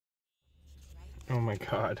Oh my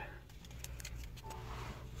God.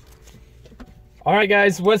 All right,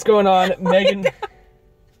 guys, what's going on? Megan.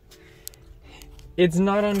 It's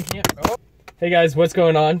not on camera. Oh. Hey guys, what's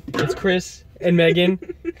going on? It's Kris and Megan.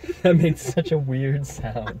 That made such a weird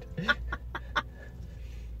sound.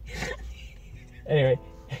 Anyway,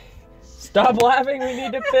 stop laughing. We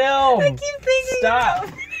need to film. I keep thinking. Stop.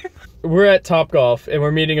 We're at Topgolf and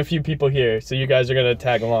we're meeting a few people here, so you guys are gonna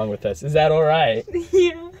tag along with us. Is that all right?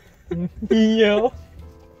 Yeah. Yeah.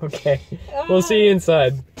 Okay. We'll see you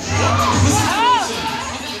inside.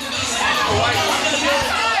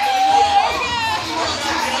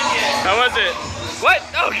 How was it? What?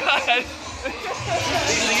 Oh God!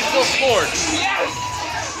 You still scored. Yes!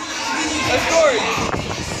 I scored!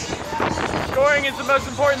 Scoring is the most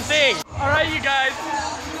important thing. Alright, you guys.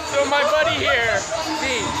 So my buddy here,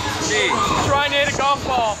 is trying to hit a golf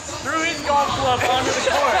ball through his golf club onto the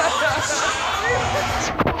court.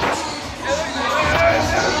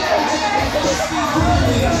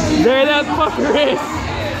 There that fucker is.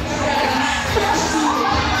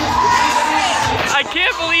 I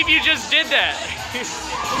can't believe you just did that.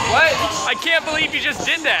 What? I can't believe you just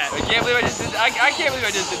did that. I can't believe I just did that. I can't believe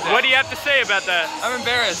I just did that. What do you have to say about that? I'm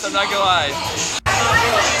embarrassed, I'm not gonna lie.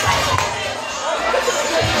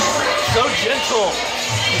 So gentle.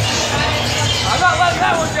 I'm not letting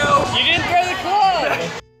that one go. You didn't throw the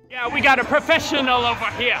club. Yeah, we got a professional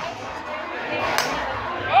over here.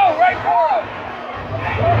 Oh, right for him.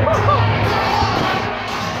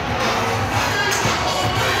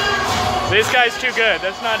 This guy's too good.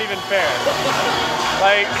 That's not even fair.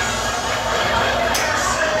 Like,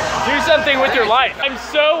 do something with your life. I'm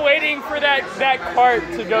so waiting for that cart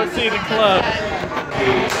to go see the club.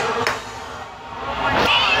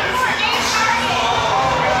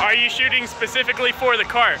 Are you shooting specifically for the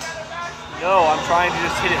cart? No, I'm trying to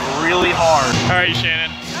just hit it really hard. How are you,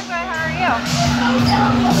 Shannon? Okay, how are you?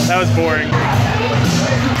 That was boring.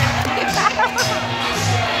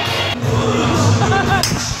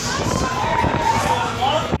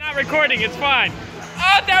 Not recording, it's fine.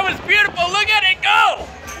 Oh, that was beautiful. Look at it go.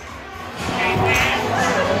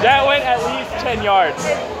 That went at least 10 yards.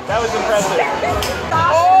 That was impressive.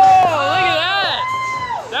 Oh, look at that.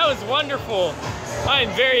 That was wonderful. I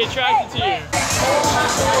am very attracted to you.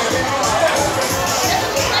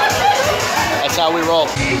 That's how we roll.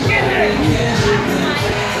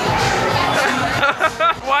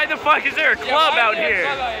 Why the fuck is there a club out here?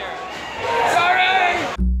 Sorry!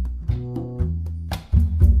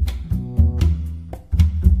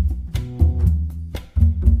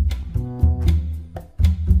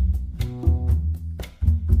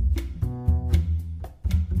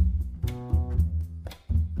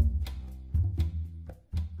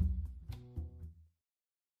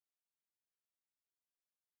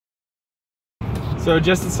 So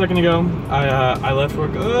just a second ago, I left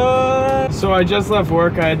work. So I just left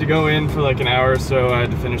work. I had to go in for like an hour or so. I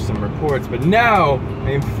had to finish some reports, but now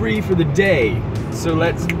I am free for the day. So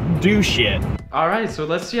let's do shit. All right, so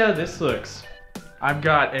let's see how this looks. I've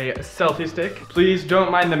got a selfie stick. Please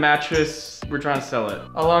don't mind the mattress. We're trying to sell it.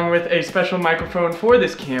 Along with a special microphone for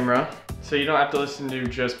this camera, so you don't have to listen to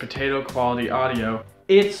just potato quality audio.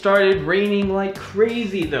 It started raining like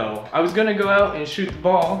crazy though. I was gonna go out and shoot the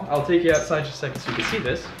ball. I'll take you outside just a second so you can see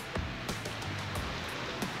this.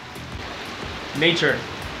 Nature.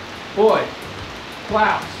 Boy.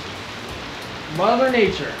 Clouds. Mother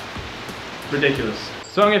Nature. Ridiculous.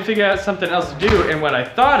 So I'm gonna figure out something else to do, and what I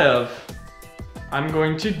thought of, I'm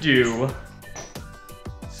going to do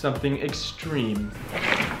something extreme.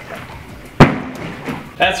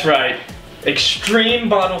 That's right. Extreme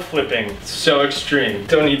bottle flipping. So extreme.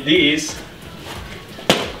 Don't need these.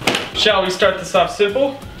 Shall we start this off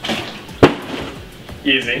simple?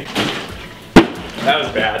 Easy. That was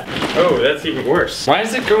bad. Oh, that's even worse. Why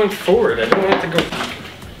is it going forward? I don't want it to go.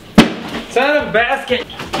 It's not a basket.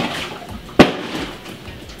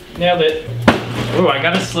 Nailed it. Oh, I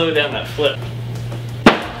gotta slow down that flip.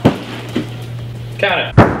 Got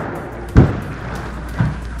it.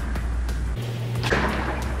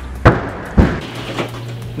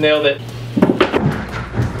 Nailed it.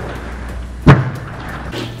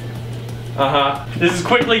 Uh-huh. This is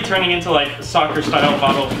quickly turning into like soccer style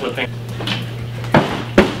bottle flipping.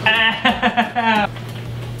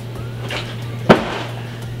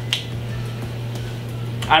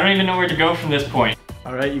 I don't even know where to go from this point.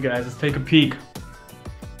 All right, you guys, let's take a peek.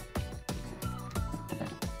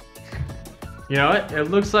 You know what? It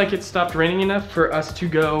looks like it stopped raining enough for us to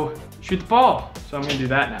go shoot the ball. So I'm gonna do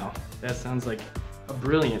that now. That sounds like a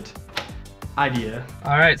brilliant idea.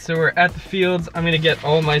 All right, so we're at the fields. I'm gonna get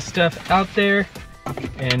all my stuff out there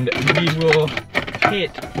and we will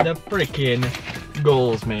hit the frickin'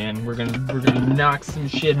 goals, man. We're gonna knock some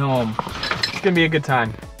shit home. It's gonna be a good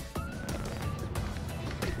time.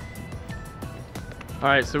 All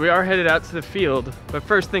right, so we are headed out to the field, but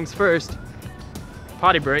first things first,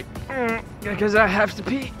 potty break, because I have to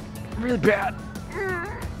pee really bad.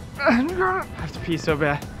 I have to pee so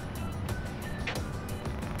bad.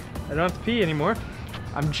 I don't have to pee anymore.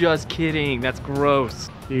 I'm just kidding, that's gross.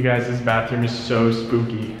 You guys, this bathroom is so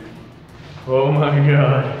spooky. Oh my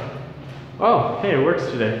God. Oh, hey, it works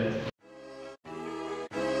today.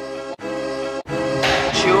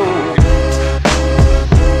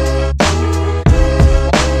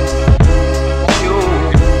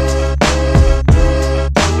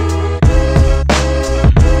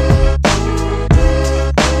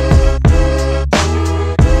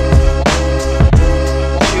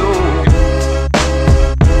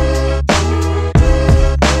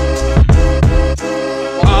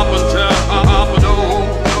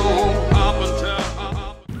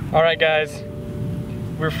 Alright guys,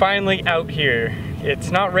 we're finally out here. It's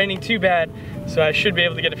not raining too bad, so I should be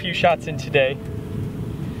able to get a few shots in today.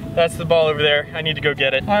 That's the ball over there. I need to go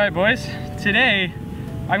get it. Alright boys, today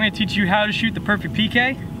I'm going to teach you how to shoot the perfect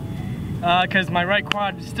PK, because my right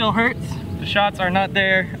quad still hurts. The shots are not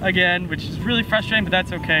there again, which is really frustrating, but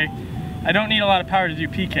that's okay. I don't need a lot of power to do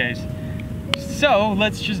PKs. So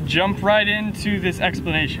let's just jump right into this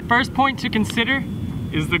explanation. First point to consider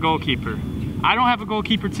is the goalkeeper. I don't have a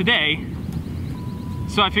goalkeeper today,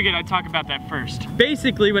 so I figured I'd talk about that first.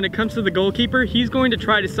 Basically, when it comes to the goalkeeper, he's going to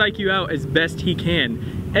try to psych you out as best he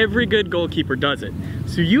can. Every good goalkeeper does it.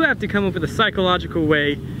 So you have to come up with a psychological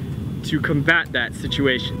way to combat that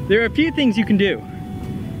situation. There are a few things you can do.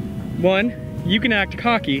 One, you can act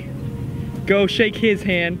cocky. Go shake his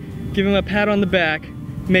hand, give him a pat on the back,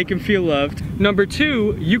 make him feel loved. Number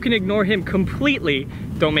two, you can ignore him completely.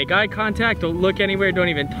 Don't make eye contact, don't look anywhere, don't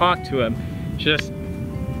even talk to him. Just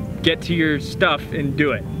get to your stuff and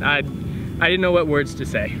do it. I didn't know what words to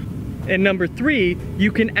say. And number three,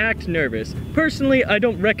 you can act nervous. Personally, I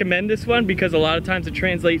don't recommend this one because a lot of times it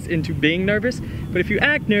translates into being nervous. But if you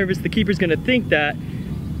act nervous, the keeper's gonna think that,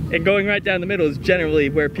 and going right down the middle is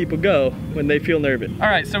generally where people go when they feel nervous. All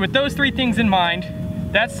right, so with those three things in mind,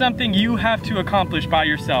 that's something you have to accomplish by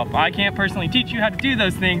yourself. I can't personally teach you how to do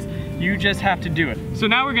those things, you just have to do it. So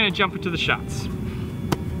now we're gonna jump into the shots.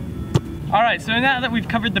 All right, so now that we've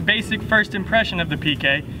covered the basic first impression of the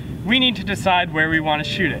PK, we need to decide where we want to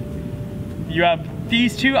shoot it. You have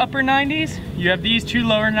these two upper 90s, you have these two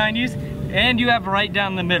lower 90s, and you have right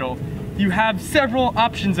down the middle. You have several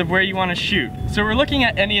options of where you want to shoot. So we're looking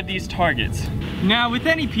at any of these targets. Now with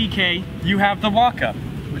any PK, you have the walk-up,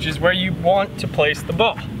 which is where you want to place the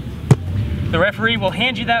ball. The referee will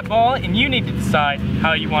hand you that ball and you need to decide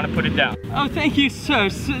how you want to put it down. Oh, thank you, sir.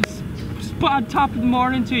 Top of the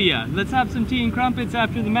morning to you. Let's have some tea and crumpets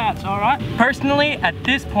after the match, all right? Personally, at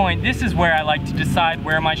this point, this is where I like to decide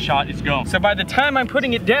where my shot is going. So by the time I'm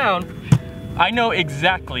putting it down, I know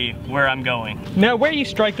exactly where I'm going. Now, where you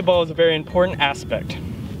strike the ball is a very important aspect.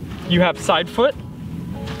 You have side foot,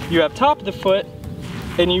 you have top of the foot,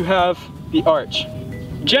 and you have the arch.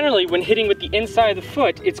 Generally, when hitting with the inside of the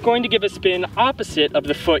foot, it's going to give a spin opposite of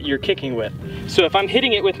the foot you're kicking with. So if I'm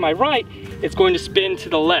hitting it with my right, it's going to spin to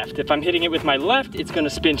the left. If I'm hitting it with my left, it's going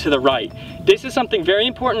to spin to the right. This is something very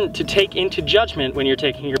important to take into judgment when you're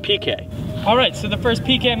taking your PK. All right, so the first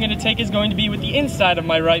PK I'm going to take is going to be with the inside of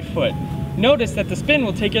my right foot. Notice that the spin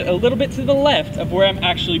will take it a little bit to the left of where I'm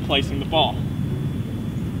actually placing the ball.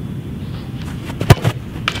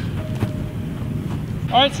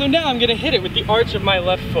 All right, so now I'm going to hit it with the arch of my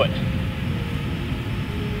left foot.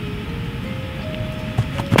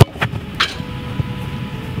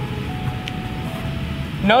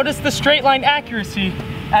 Notice the straight line accuracy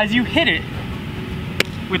as you hit it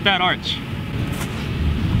with that arch.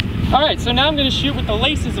 All right, so now I'm going to shoot with the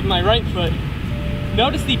laces of my right foot.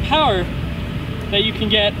 Notice the power that you can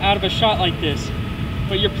get out of a shot like this.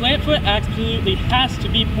 But your plant foot absolutely has to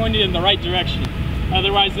be pointed in the right direction.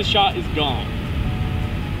 Otherwise, this shot is gone.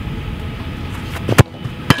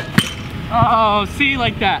 Oh, see,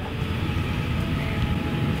 like that.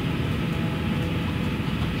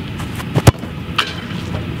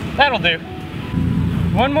 That'll do.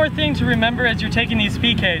 One more thing to remember as you're taking these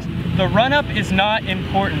PKs, the run-up is not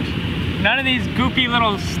important. None of these goofy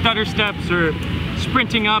little stutter steps or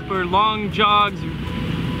sprinting up or long jogs.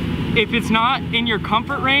 If it's not in your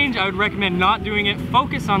comfort range, I would recommend not doing it.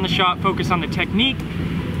 Focus on the shot, focus on the technique.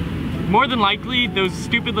 More than likely, those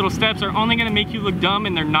stupid little steps are only gonna make you look dumb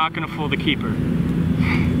and they're not gonna fool the keeper.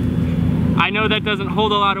 I know that doesn't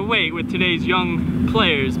hold a lot of weight with today's young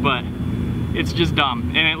players, but it's just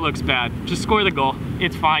dumb and it looks bad. Just score the goal.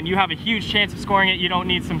 it's fine. You have a huge chance of scoring it. You don't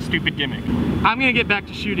need some stupid gimmick. I'm gonna get back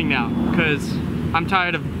to shooting now because I'm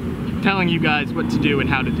tired of telling you guys what to do and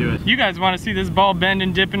how to do it. You guys want to see this ball bend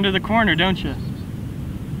and dip into the corner, don't you?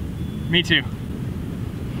 Me too.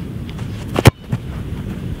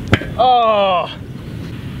 Oh!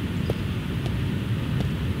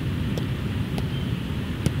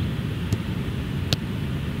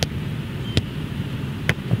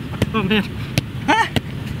 Oh man.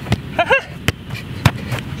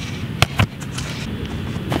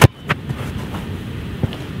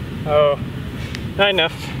 Oh, not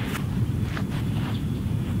enough.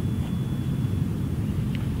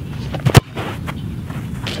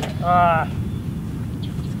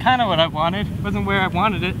 It's kind of what I wanted. It wasn't where I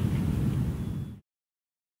wanted it.